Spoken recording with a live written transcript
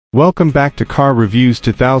Welcome back to Car Reviews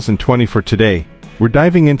 2020. For today, we're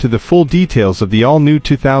diving into the full details of the all-new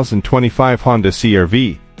 2025 Honda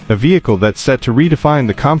CR-V, a vehicle that's set to redefine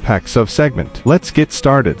the compact sub-segment. Let's get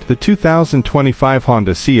started. The 2025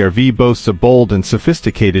 Honda CR-V boasts a bold and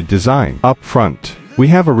sophisticated design. Up front, we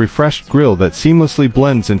have a refreshed grille that seamlessly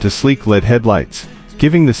blends into sleek LED headlights,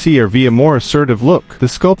 giving the CR-V a more assertive look. The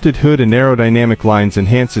sculpted hood and aerodynamic lines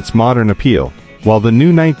enhance its modern appeal, while the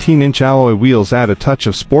new 19-inch alloy wheels add a touch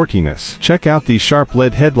of sportiness. Check out these sharp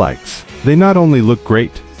LED headlights. They not only look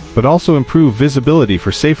great, but also improve visibility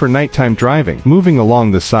for safer nighttime driving. Moving along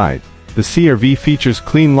the side, the CR-V features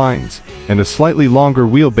clean lines and a slightly longer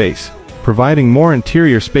wheelbase, providing more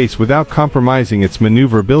interior space without compromising its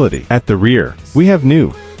maneuverability. At the rear, we have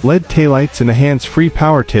new LED taillights and a hands-free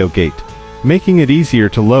power tailgate, making it easier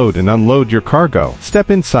to load and unload your cargo. Step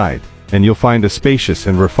inside, and you'll find a spacious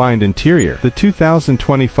and refined interior. The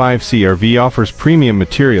 2025 CR-V offers premium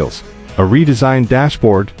materials, a redesigned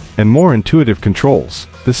dashboard, and more intuitive controls.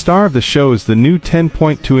 The star of the show is the new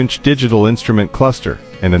 10.2-inch digital instrument cluster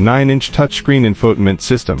and a 9-inch touchscreen infotainment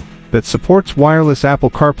system that supports wireless Apple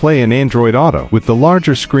CarPlay and Android Auto. With the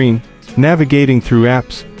larger screen, navigating through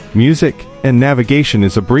apps, music, and navigation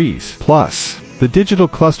is a breeze. Plus, the digital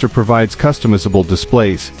cluster provides customizable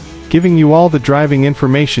displays, giving you all the driving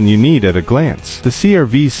information you need at a glance. The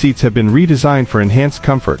CR-V's seats have been redesigned for enhanced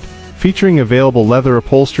comfort, featuring available leather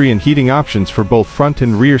upholstery and heating options for both front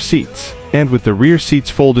and rear seats. And with the rear seats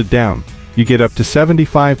folded down, you get up to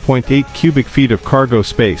 75.8 cubic feet of cargo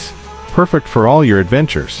space, perfect for all your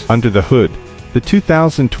adventures. Under the hood, the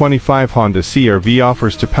 2025 Honda CR-V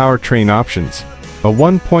offers two powertrain options: a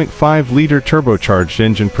 1.5-liter turbocharged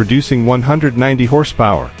engine producing 190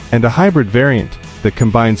 horsepower, and a hybrid variant that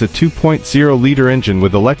combines a 2.0-liter engine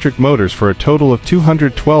with electric motors for a total of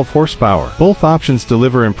 212 horsepower. Both options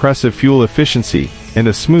deliver impressive fuel efficiency and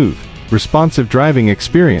a smooth, responsive driving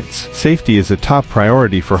experience. Safety is a top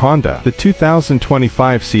priority for Honda. The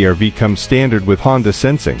 2025 CR-V comes standard with Honda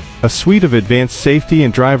Sensing, a suite of advanced safety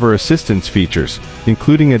and driver assistance features,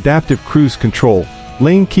 including adaptive cruise control,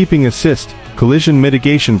 lane keeping assist, collision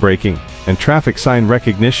mitigation braking, and traffic sign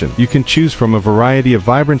recognition. You can choose from a variety of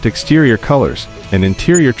vibrant exterior colors and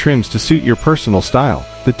interior trims to suit your personal style.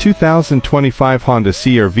 The 2025 Honda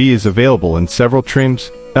CR-V is available in several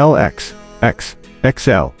trims: LX, X,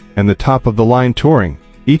 XL, and the top-of-the-line Touring,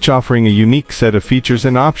 each offering a unique set of features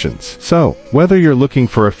and options. So, whether you're looking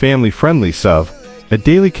for a family-friendly SUV, a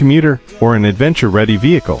daily commuter, or an adventure-ready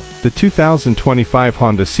vehicle, the 2025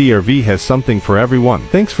 Honda CR-V has something for everyone.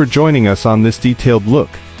 Thanks for joining us on this detailed look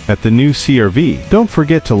at the new CR-V. Don't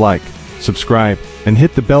forget to like, subscribe, and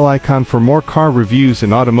hit the bell icon for more car reviews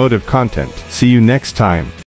and automotive content. See you next time.